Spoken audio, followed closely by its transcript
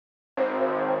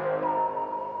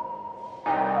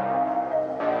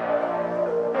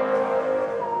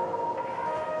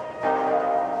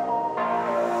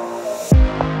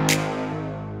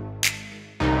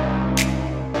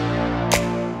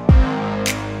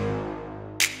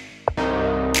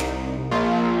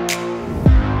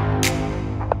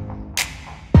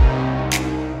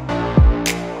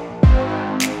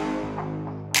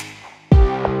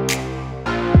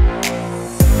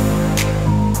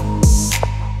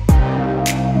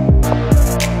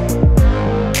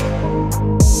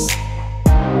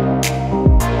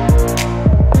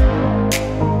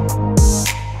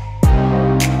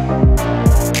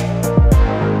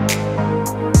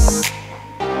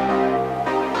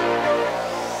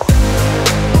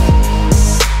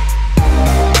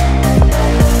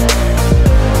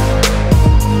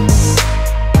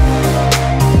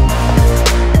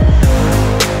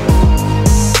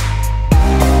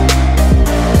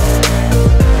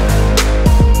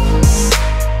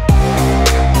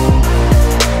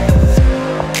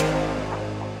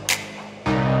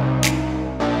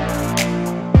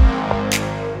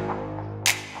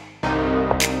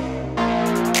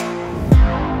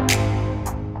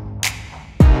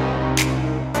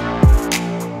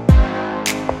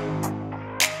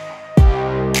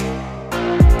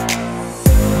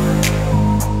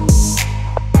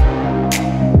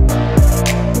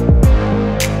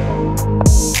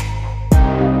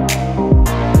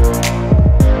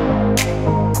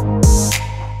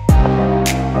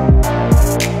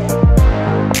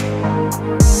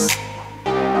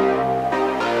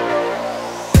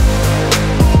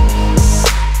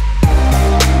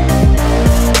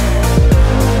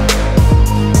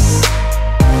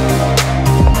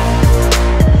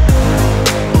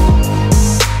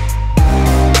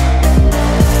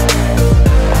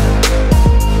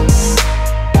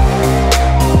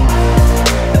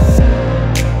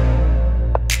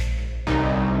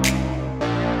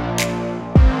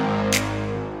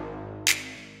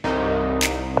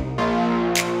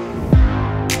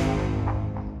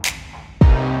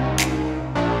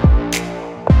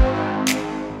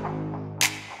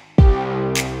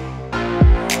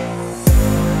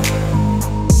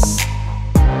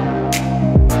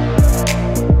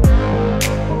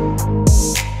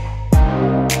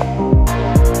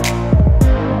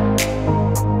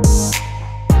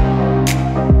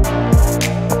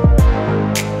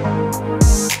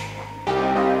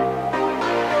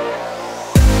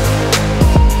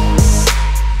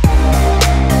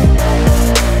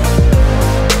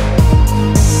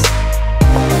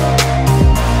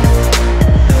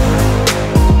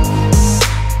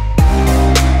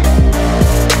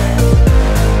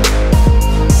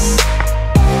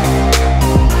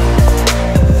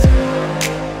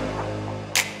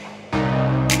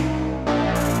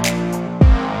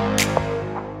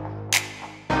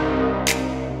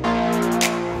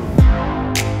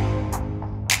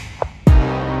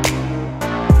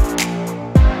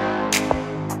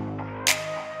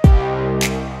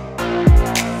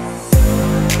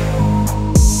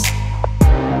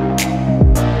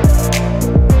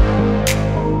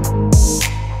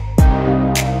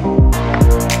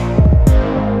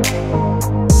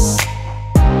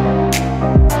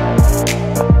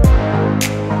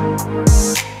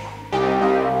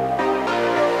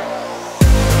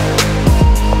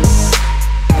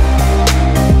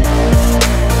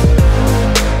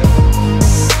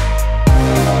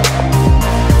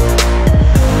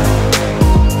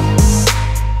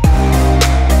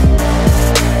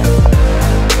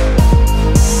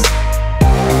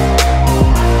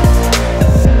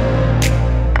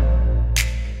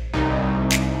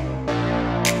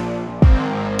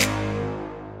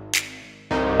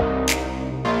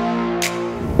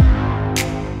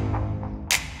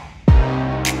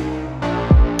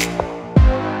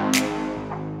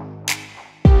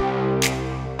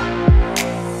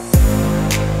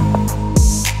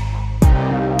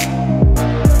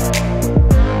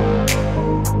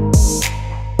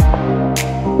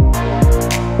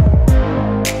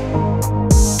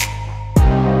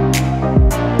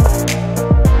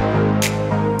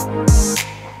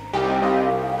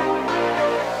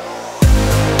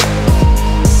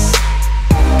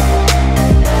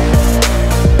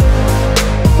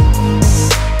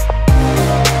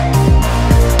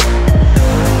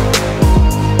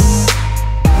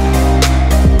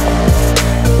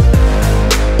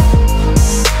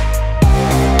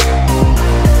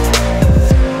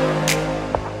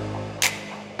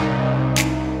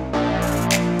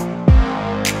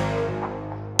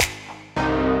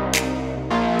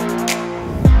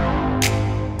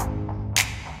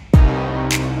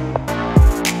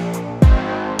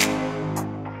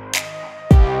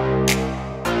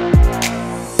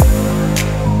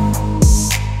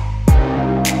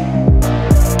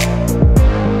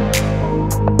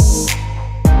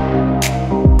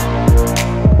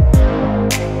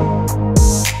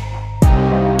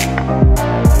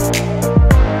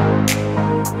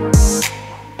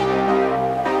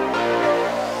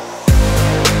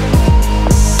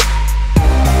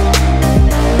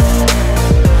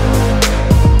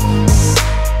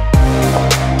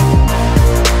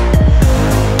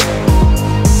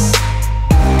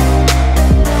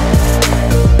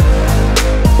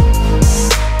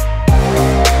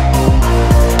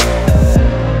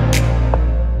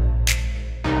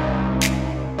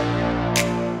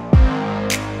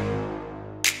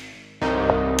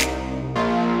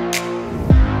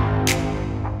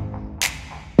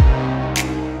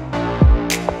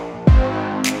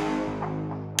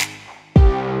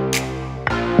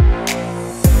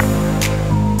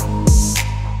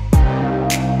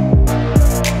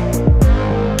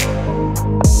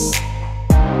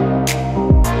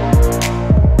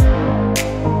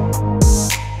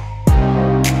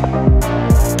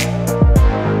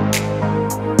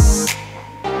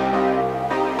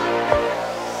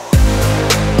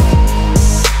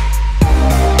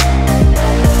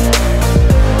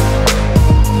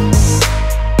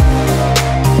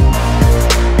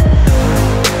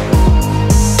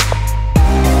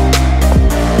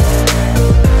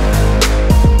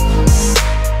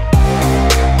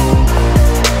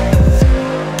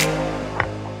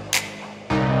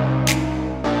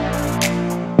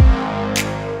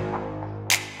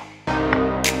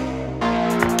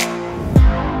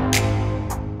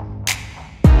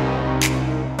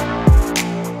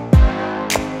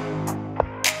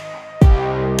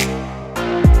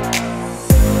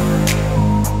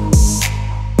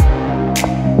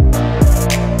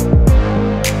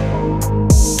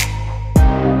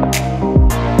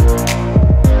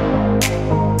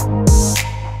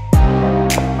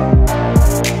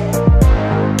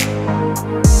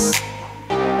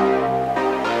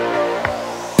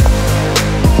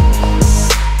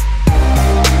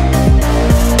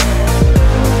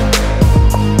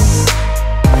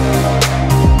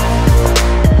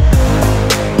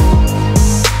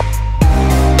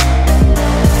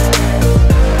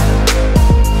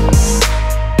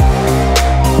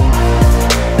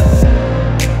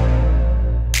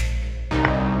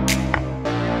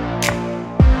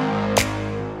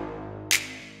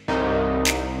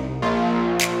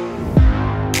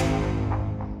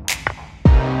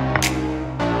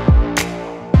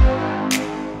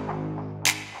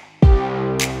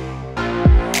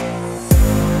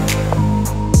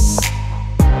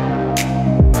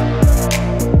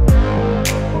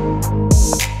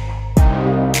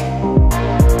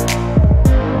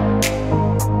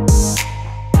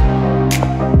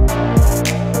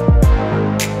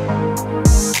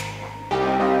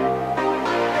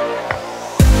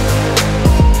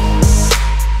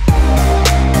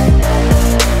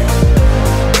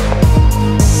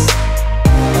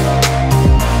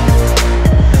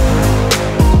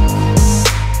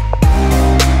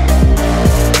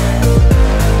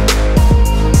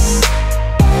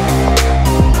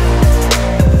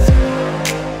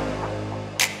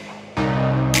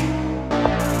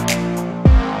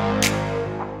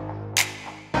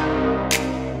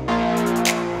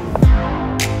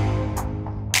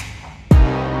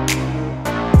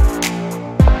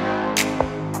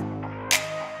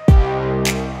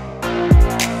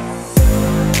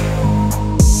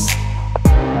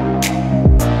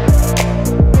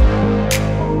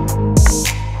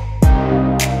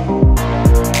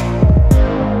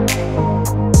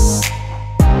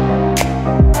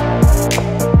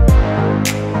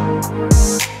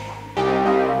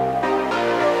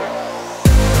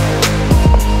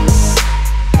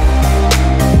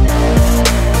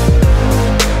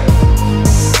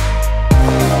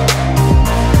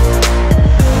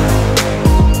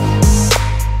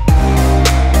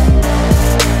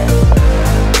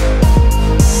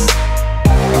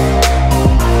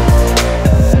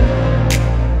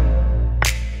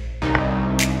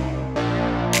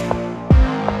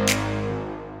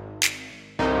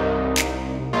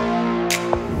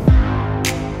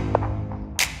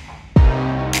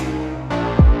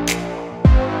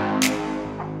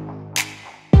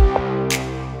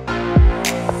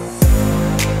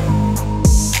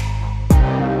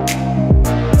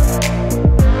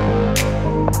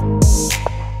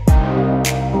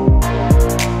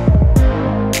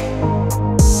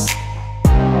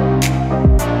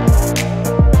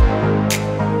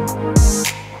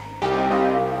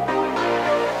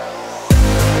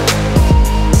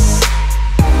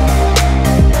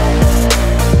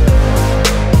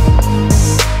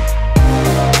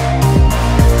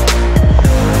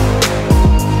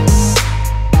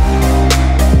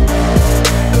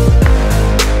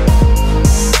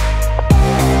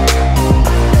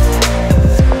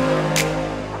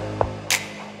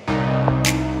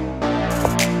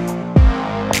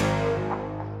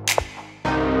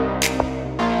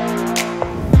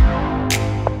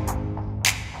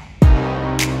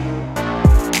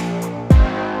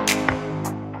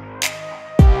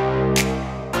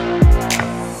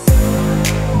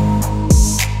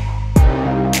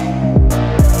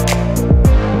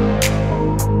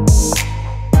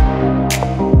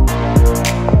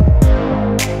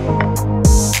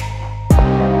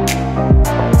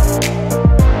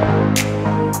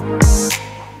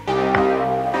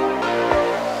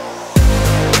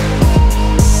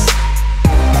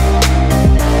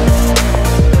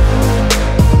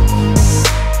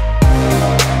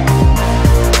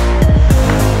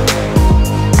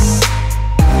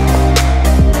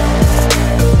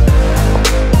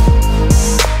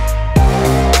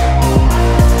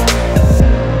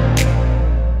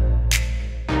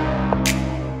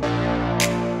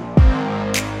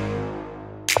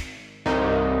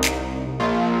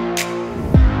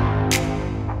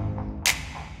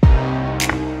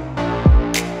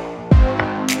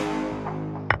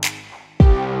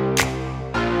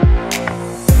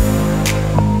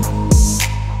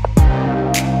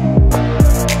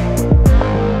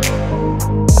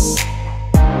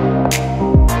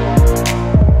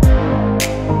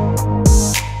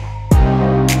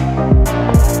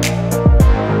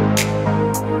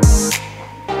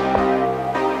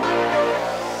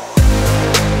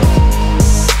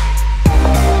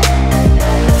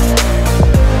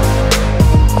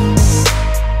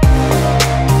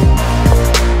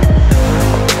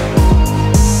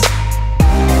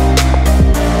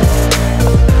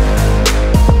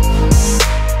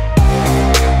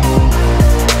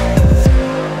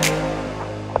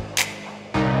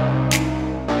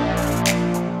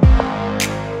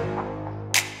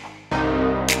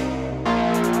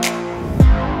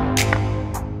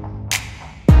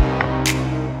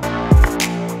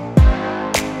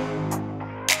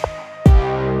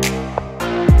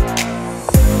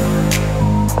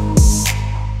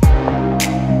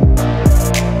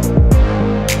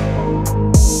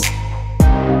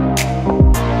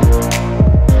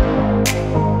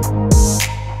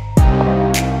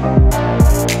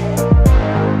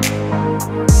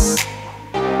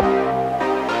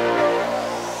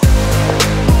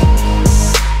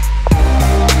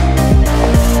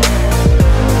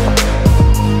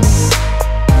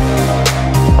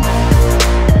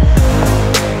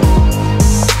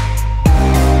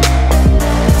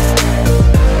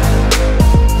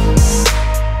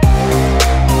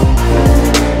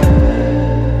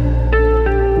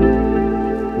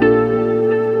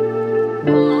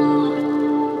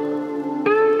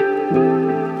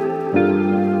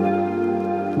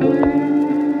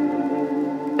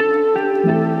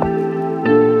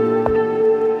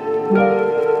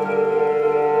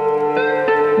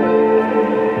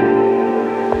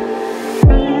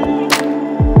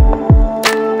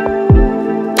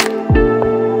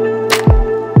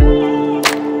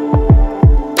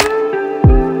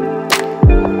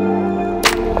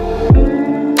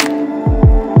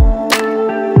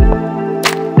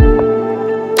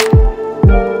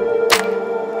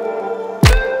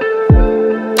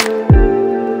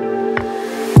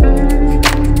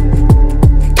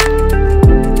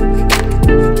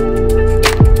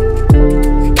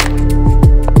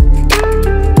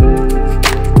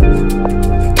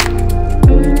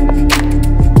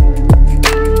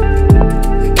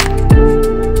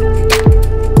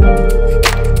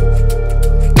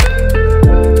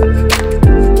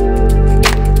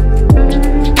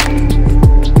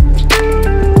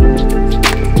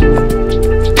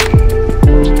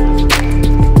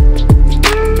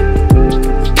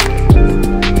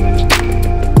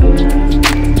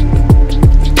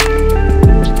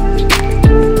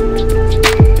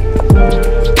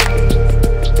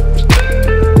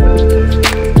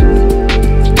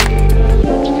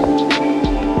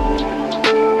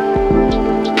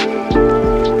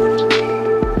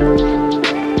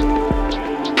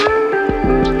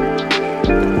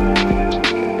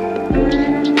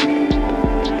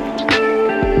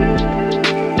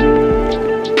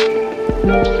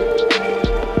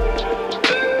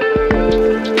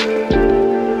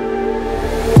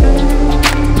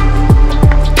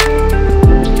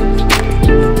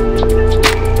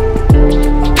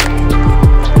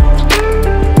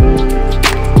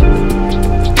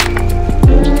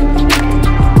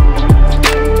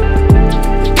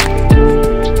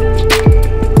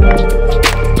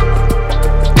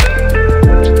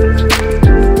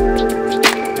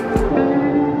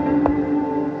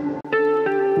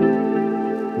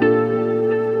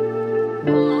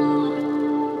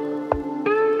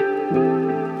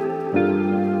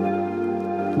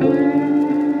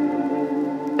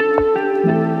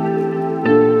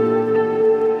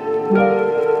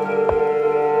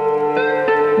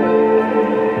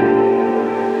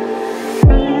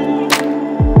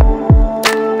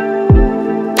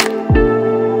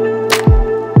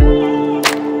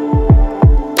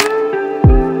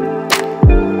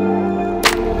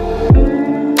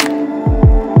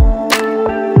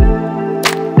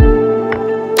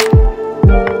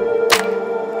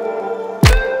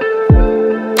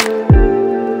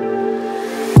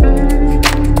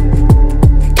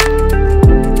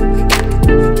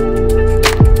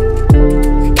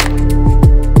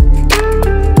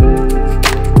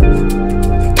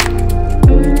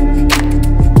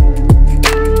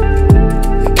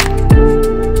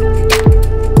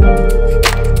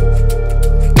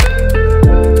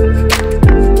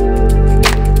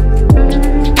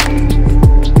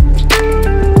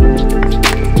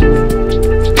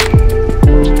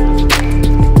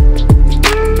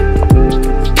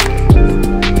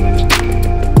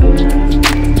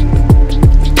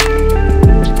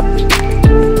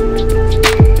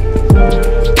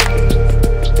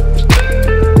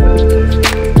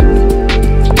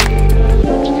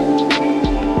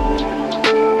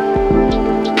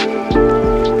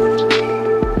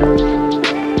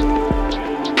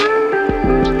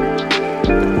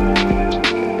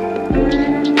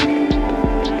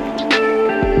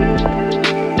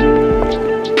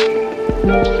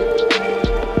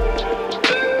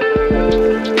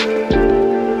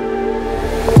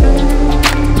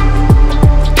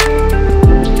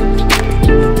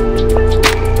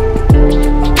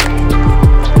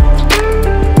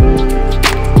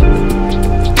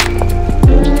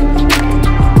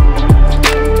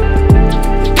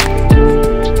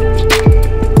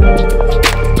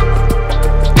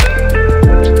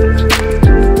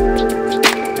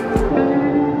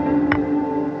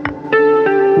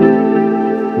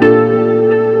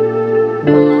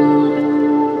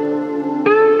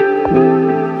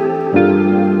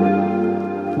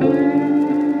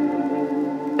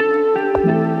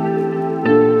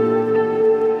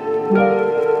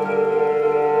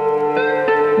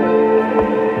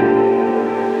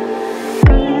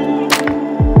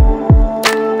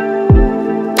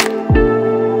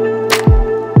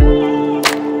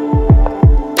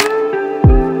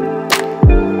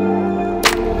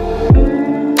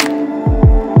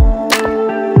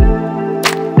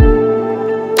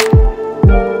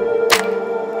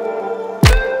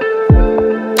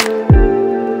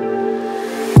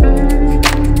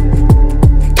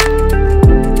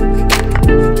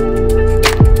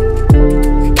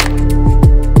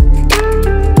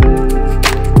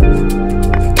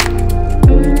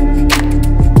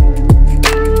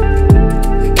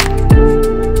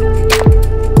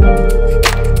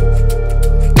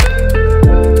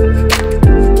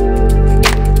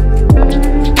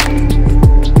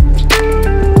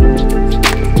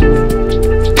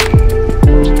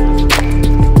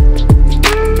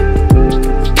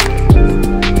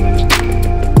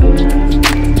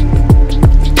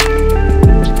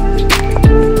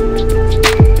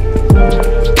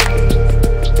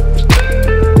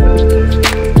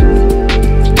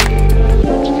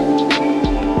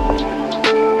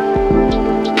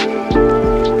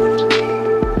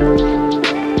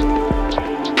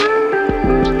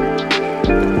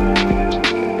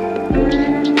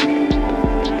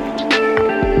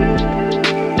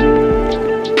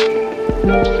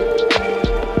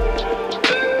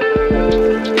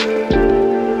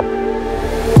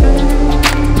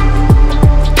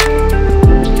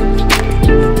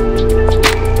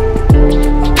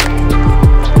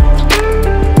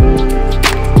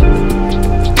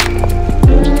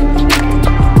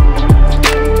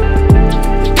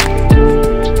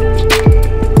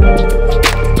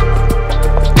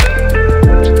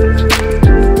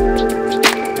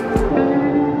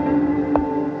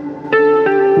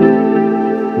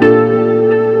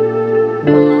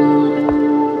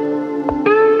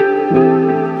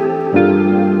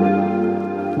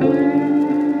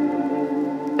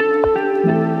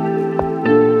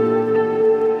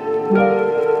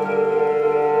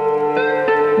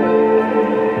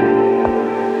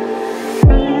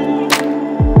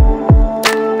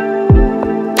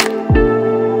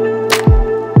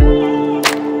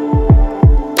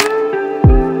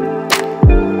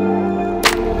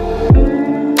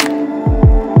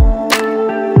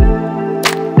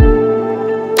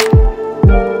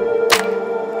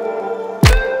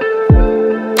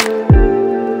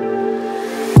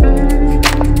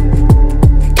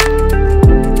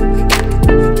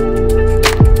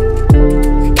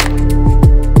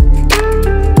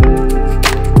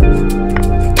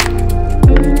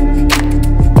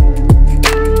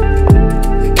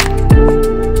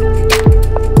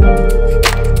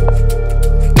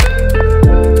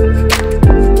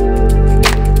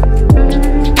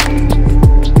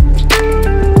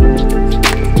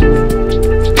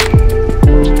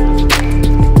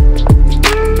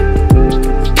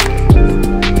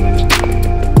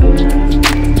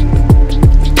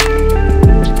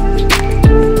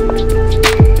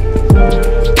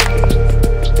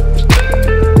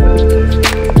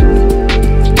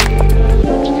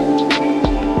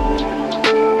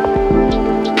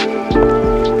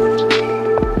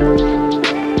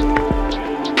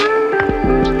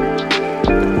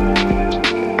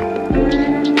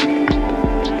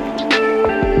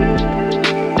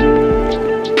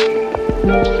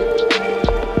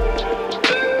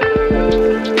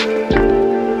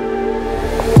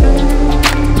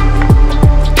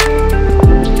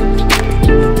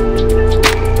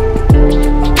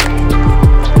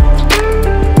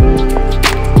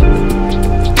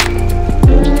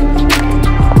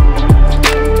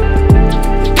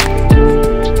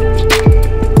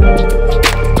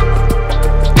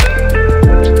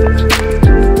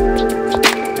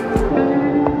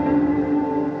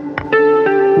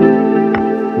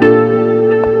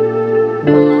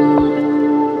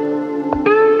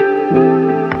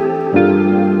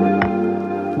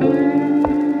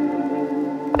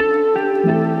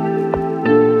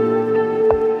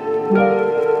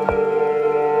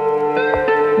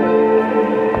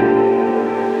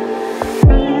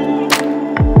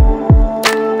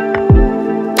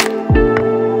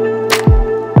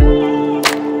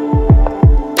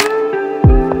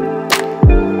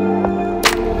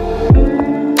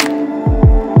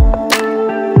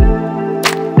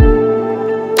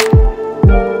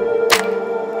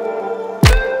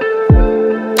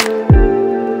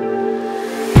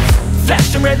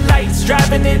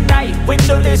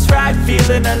ride,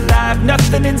 feeling alive.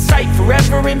 Nothing in sight,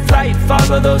 forever in flight.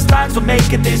 Follow those lines, we'll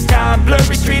make it this time.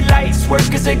 Blurry street lights,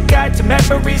 work as a guide to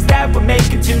memories that we're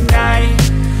making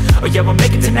tonight. Oh yeah, we'll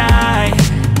make it tonight.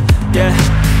 Yeah,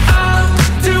 I'll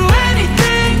do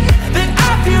anything that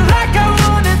I feel like I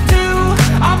wanna do.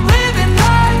 I'm living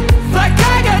life like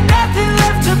I got nothing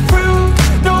left to prove.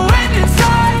 No end in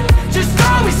sight, just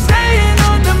always staying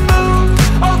on the move.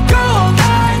 I'll go all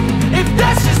night if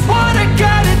that's just what I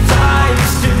gotta do.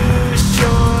 Life's too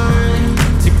short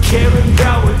to care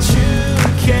about what you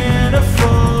can't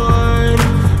afford.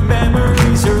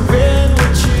 Memories are in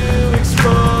what you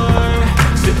explore,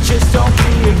 so just don't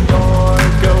be ignored.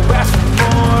 Go ask for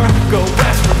more, go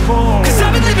ask for more. 'Cause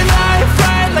I've been living life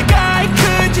right like I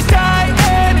could just die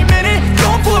any minute.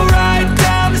 Going for a ride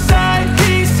down the side,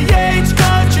 PCH,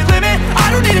 country limit. I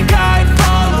don't need a guide,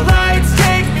 follow lights,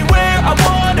 take me where I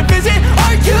wanna visit.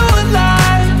 Are you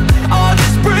alive? I'll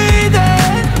just breathe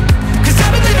in. 'Cause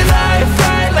I've been living life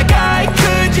right like I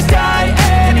could just die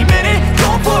any minute.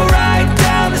 Going for a ride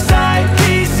down the side,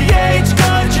 PCH,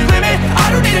 country limit. I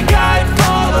don't need a guide,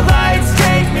 follow lights,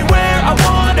 take me where I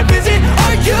wanna visit.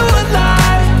 Are you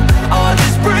alive? I'll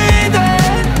just breathe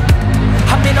in.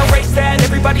 I'm in a race that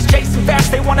everybody's chasing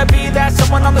fast. They wanna be that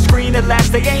someone on the screen at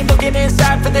last. They ain't looking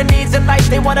inside for their needs in life.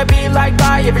 They wanna be liked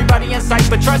by everybody in sight.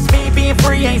 But trust me, being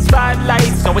free ain't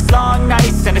spotlights. No, it's long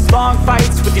nights and it's long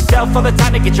fights with yourself all the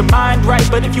time to get your mind right.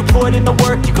 But if you put in the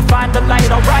work, you can find the light,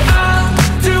 alright? I'll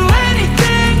do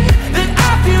anything that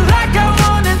I feel like I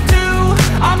wanna do.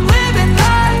 I'm living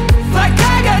life like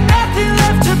I got nothing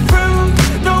left to prove.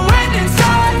 No end in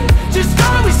sight, just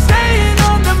always staying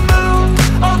on the move.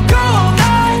 I'll go all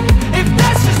night if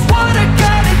that's just what I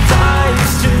gotta do.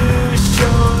 Life's too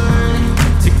short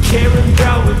to care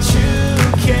about what you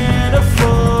can't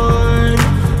afford.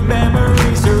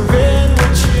 Memories are in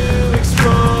what you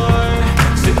explore,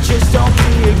 so just don't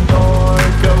be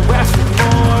ignored. Go ask for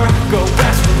more, go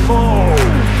ask for more.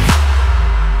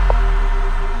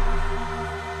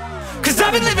 'Cause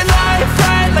I've been living life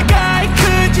right like I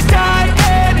could just die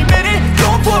any minute.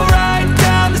 Going for a ride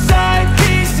down the side,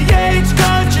 PCH,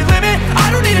 country limit. I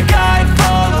don't need a guide,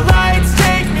 follow lights,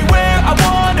 take me where I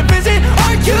wanna visit.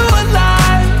 Are you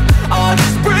alive? I'll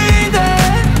just breathe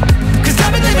in. 'Cause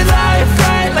I've been living life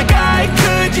right like I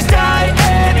could just die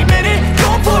any minute.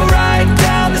 Going for a ride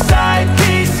down the side,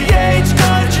 PCH,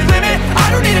 country limit. I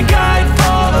don't need a guide,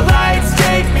 follow lights,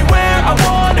 take me where I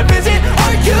wanna visit.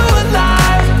 Are you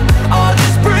alive? I'll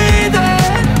just breathe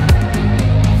in.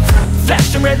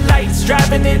 Flashing red lights,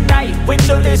 driving at night.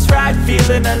 Windowless ride,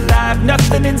 feeling alive.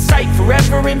 Nothing in sight,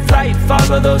 forever in flight.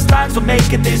 Follow those lines, we'll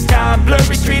make it this time.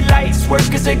 Blurry street lights,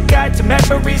 work as a guide to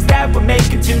memories that we're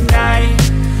making tonight.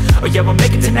 Oh yeah, we'll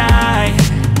make it tonight.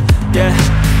 Yeah,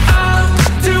 I'll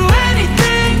do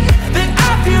anything that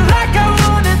I feel like I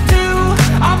wanna do.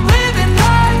 I'm living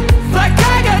life like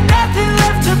I got nothing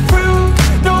left to prove.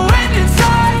 No end in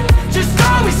sight, just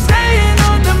always staying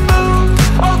on the move.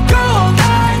 I'll go all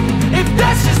night if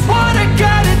that's just what I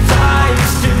gotta do.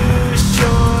 Life's too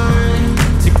short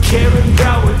to care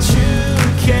about what you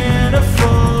can't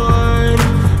afford.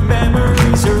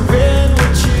 Memories are in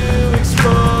what you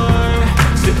explore,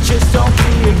 so just don't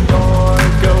be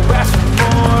ignored. Go ask for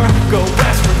more, go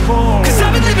ask for more. 'Cause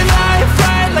I've been living life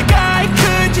right like I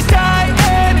could just die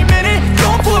any minute.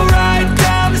 Going for a ride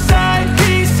down the side,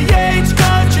 PCH,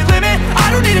 country limit. I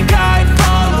don't need a guide,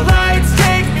 follow lights,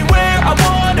 take me where I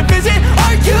wanna visit.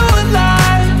 Are you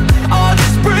alive? I'll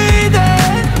just breathe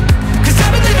in. 'Cause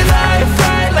I've been living life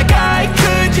right like I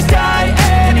could just die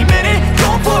any minute.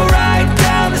 Going for a ride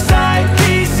down the side,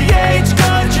 PCH,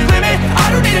 country limit. I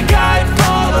don't need a guide,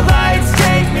 follow lights,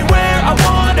 take me where I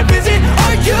wanna visit.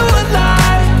 Are you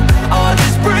alive? I'll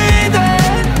just breathe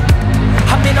in.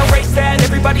 I'm in a race that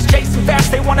everybody's chasing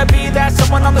fast. They wanna be that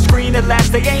someone on the screen at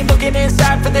last. They ain't looking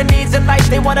inside for their needs in life.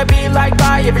 They wanna be liked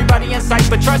by everybody in sight.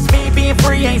 But trust me, being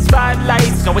free ain't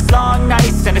spotlights. No, it's long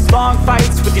nights and it's long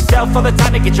fights with yourself all the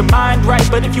time to get your mind right.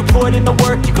 But if you put in the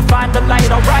work, you can find the light,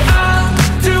 alright? I'll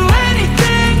do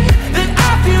anything that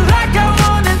I feel like I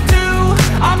wanna do.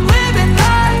 I'm living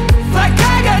life like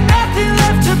I got nothing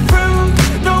left to prove.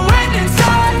 No end in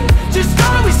sight, just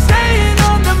always staying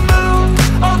on the move.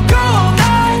 I'll go all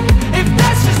night if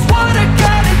that's just what I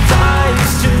gotta do.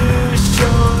 Life's too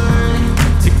short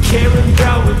to care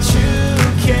about what you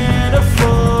can't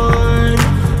afford.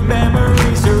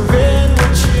 Memories are in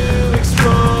what you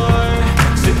explore,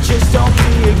 so just don't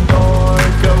be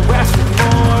ignored. Go ask for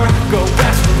more, go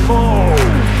ask for more.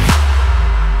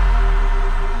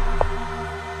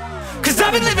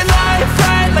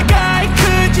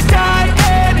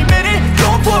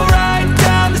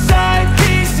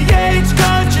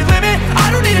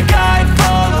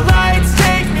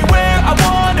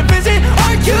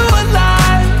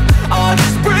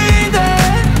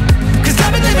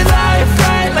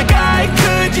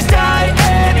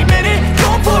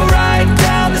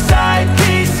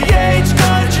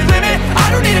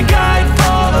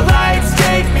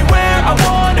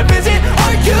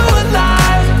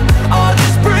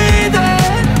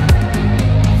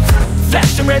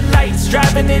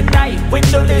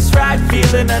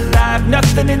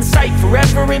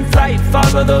 forever in flight.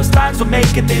 Follow those lines, we'll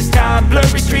make it this time.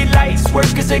 Blurry street lights,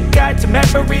 work as a guide to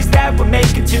memories that we're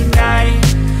making tonight.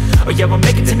 Oh yeah, we'll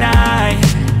make it tonight.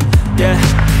 Yeah,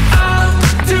 I'll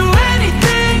do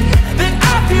anything that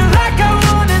I feel like I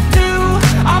wanna do.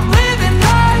 I'm living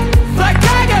life like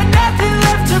I got nothing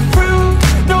left to prove.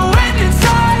 No end in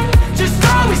sight, just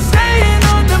always staying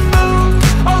on the move.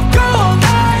 I'll go all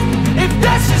night if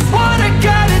that's just what I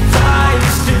gotta do.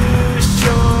 Life's too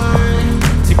short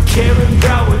to care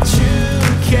about what you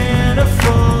can't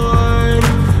afford.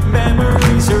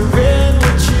 Memories are in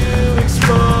what you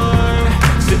explore,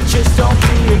 so just don't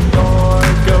be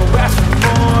ignored. Go ask for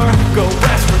more, go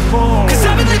ask for more. 'Cause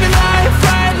I've been living life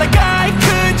right like I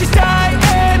could just die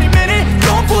any minute.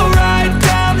 Going for a ride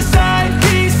down the side,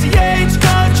 PCH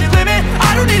country limit.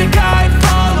 I don't need a guide,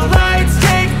 follow lights,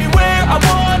 take me where I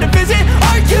wanna visit.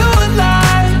 Are you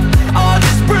alive? I'll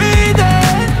just breathe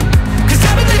in. 'Cause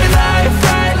I've been living life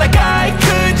right like I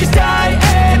could just die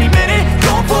any minute.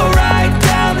 Going for a ride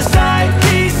down the side,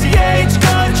 PCH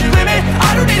country limit.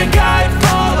 I don't need a guide,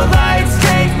 follow lights,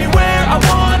 take me where I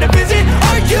wanna visit.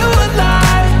 Are you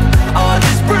alive? I'll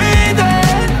just breathe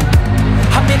in.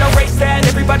 I'm in a race that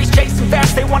everybody's chasing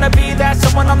fast. They wanna be that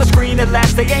someone on the screen at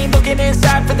last. They ain't looking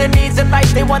inside for their needs in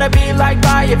life. They wanna be liked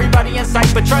by everybody in sight.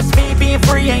 But trust me, being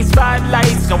free ain't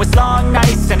spotlights. No, it's long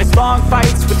nights and it's long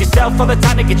fights with yourself all the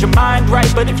time to get your mind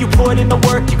right. But if you put in the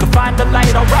work, you can find the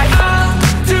light, alright. I'll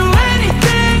do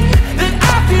anything that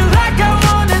I feel like I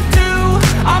wanna do.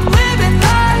 I'm living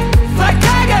life like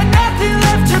I got nothing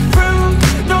left to prove.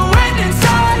 No end in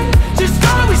sight, just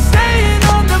always staying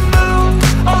on the move.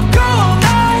 I'll go all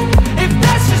night if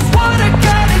that's just what I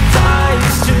gotta do.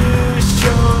 Life's too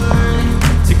short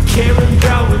to care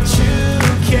about what you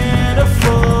can't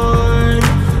afford.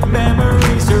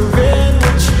 Memories are in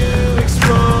what you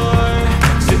explore,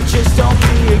 so just don't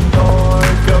be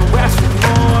ignored. Go ask for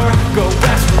more, go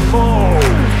ask for more.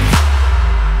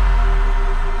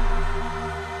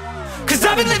 'Cause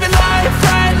I've been living life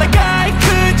right like I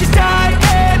could just die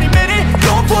any minute.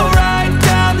 Going for a ride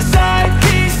down the side,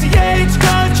 PCH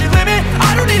country limit.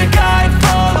 I don't need a guide,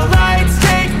 follow lights,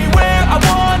 take me where I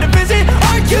wanna visit.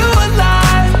 Are you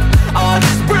alive? I'll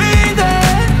just breathe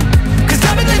in. 'Cause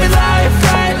I've been living life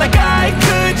right like I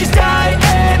could just die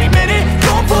any minute.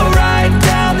 Going for a ride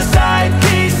down the side,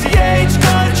 PCH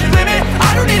country limit. I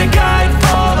don't need a guide,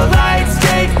 follow lights,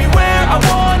 take me where I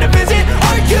wanna visit.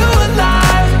 Are you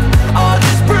alive? I'll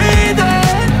just breathe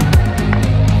in.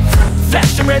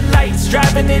 Flashing red lights,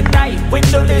 driving at night.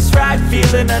 Windowless ride,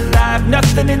 feeling alive.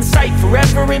 Nothing in sight,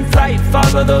 forever in flight.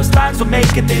 Follow those lines, we'll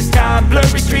make it this time.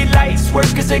 Blurry street lights,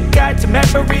 work as a guide to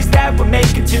memories that we're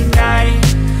making tonight.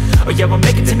 Oh yeah, we'll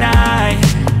make it tonight.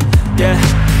 Yeah,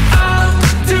 I'll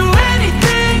do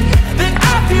anything that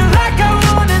I feel like I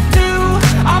wanna do.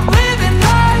 I'm living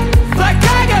life like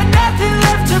I got nothing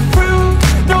left to prove.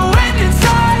 No end in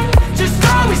sight, just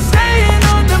always staying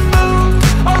on the move.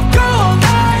 I'll go all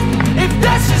night if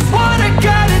that's just what I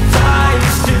gotta do.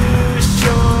 Life's too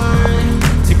short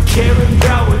to care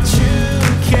about what you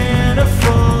can't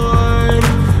afford.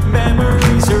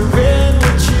 Memories are in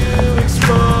what you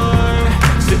explore,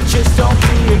 so just don't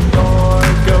be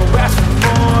ignored. Go ask for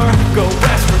more, go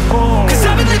ask for more. 'Cause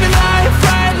I've been living life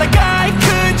right like I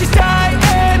could just die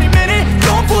any minute.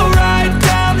 Going for a ride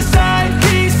down the side,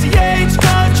 PCH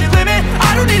country limit.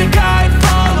 I don't need a guide,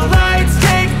 follow lights,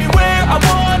 take me where I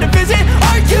wanna visit.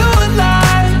 Are you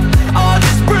alive? I'll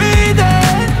just breathe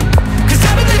in. 'Cause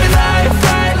I've been living life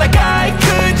right like I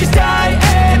could just die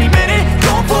any minute.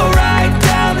 Going for a ride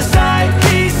down the side,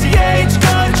 PCH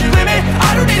country limit.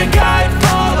 I don't need a guide,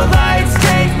 follow lights,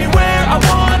 take me where I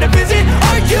wanna visit.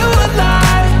 Are you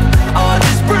alive? I'll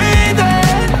just breathe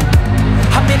in.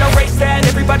 I'm in a race that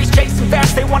everybody's chasing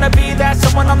fast. They wanna be that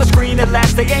someone on the screen at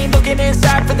last. They ain't looking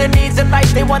inside for their needs in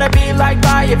life. They wanna be liked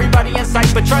by everybody in sight.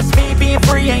 But trust me, being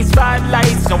free ain't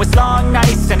spotlights. No, it's long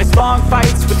nights and it's long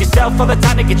fights with yourself all the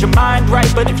time to get your mind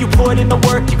right. But if you put in the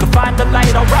work, you can find the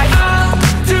light, alright.